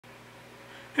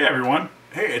Hey everyone.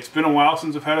 Hey, it's been a while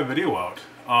since I've had a video out.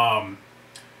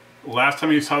 Last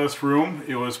time you saw this room,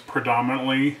 it was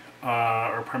predominantly,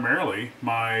 or primarily,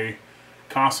 my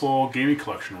console gaming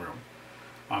collection room.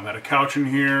 I had a couch in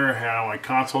here, had all my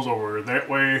consoles over that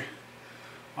way.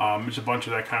 There's a bunch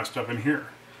of that kind of stuff in here.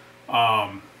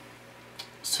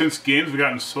 Since games have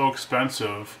gotten so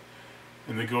expensive,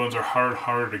 and the good ones are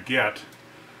harder to get,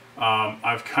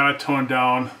 I've kind of toned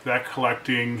down that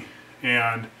collecting,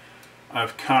 and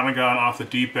I've kind of gone off the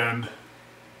deep end,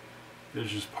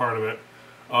 it's just part of it,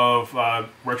 of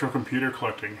retro computer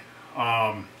collecting.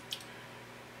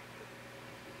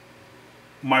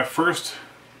 My first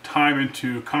time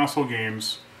into console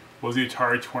games was the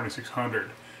Atari 2600.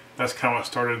 That's kind of what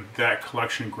started that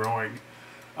collection growing.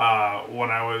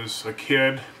 When I was a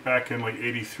kid, back in like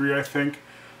 '83 I think,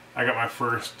 I got my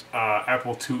first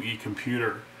Apple IIe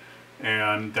computer,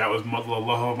 and that was the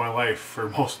love of my life for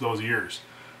most of those years.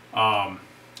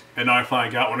 And now I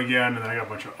finally got one again, and then I got a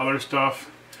bunch of other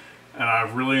stuff, and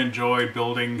I've really enjoyed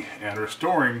building and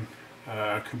restoring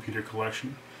a computer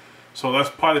collection. So that's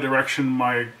probably the direction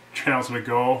my channel's going to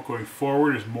go going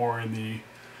forward, is more in the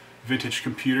vintage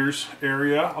computers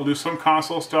area. I'll do some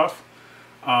console stuff,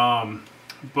 but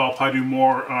I'll probably do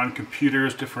more on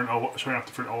computers, showing off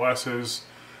different OSs,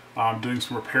 doing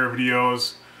some repair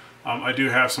videos. I do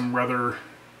have some rather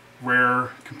rare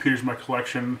computers in my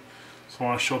collection, so I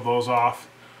want to show those off,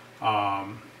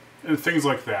 and things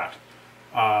like that.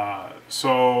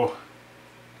 So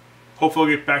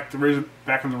hopefully I'll get back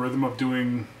in the rhythm of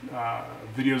doing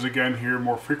videos again here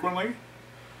more frequently.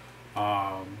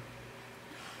 Oh,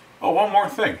 one more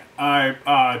thing.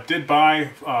 I did buy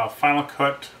Final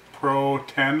Cut Pro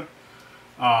 10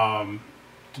 to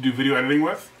do video editing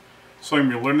with. So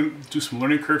I'm going to do some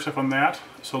learning curve stuff on that.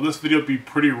 So this video will be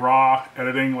pretty raw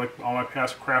editing like all my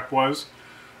past crap was.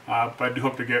 But I do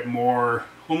hope to get a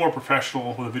little more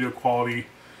professional with the video quality,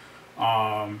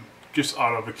 just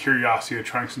out of a curiosity of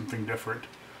trying something different.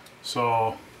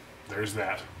 So there's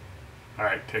that.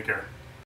 Alright, take care.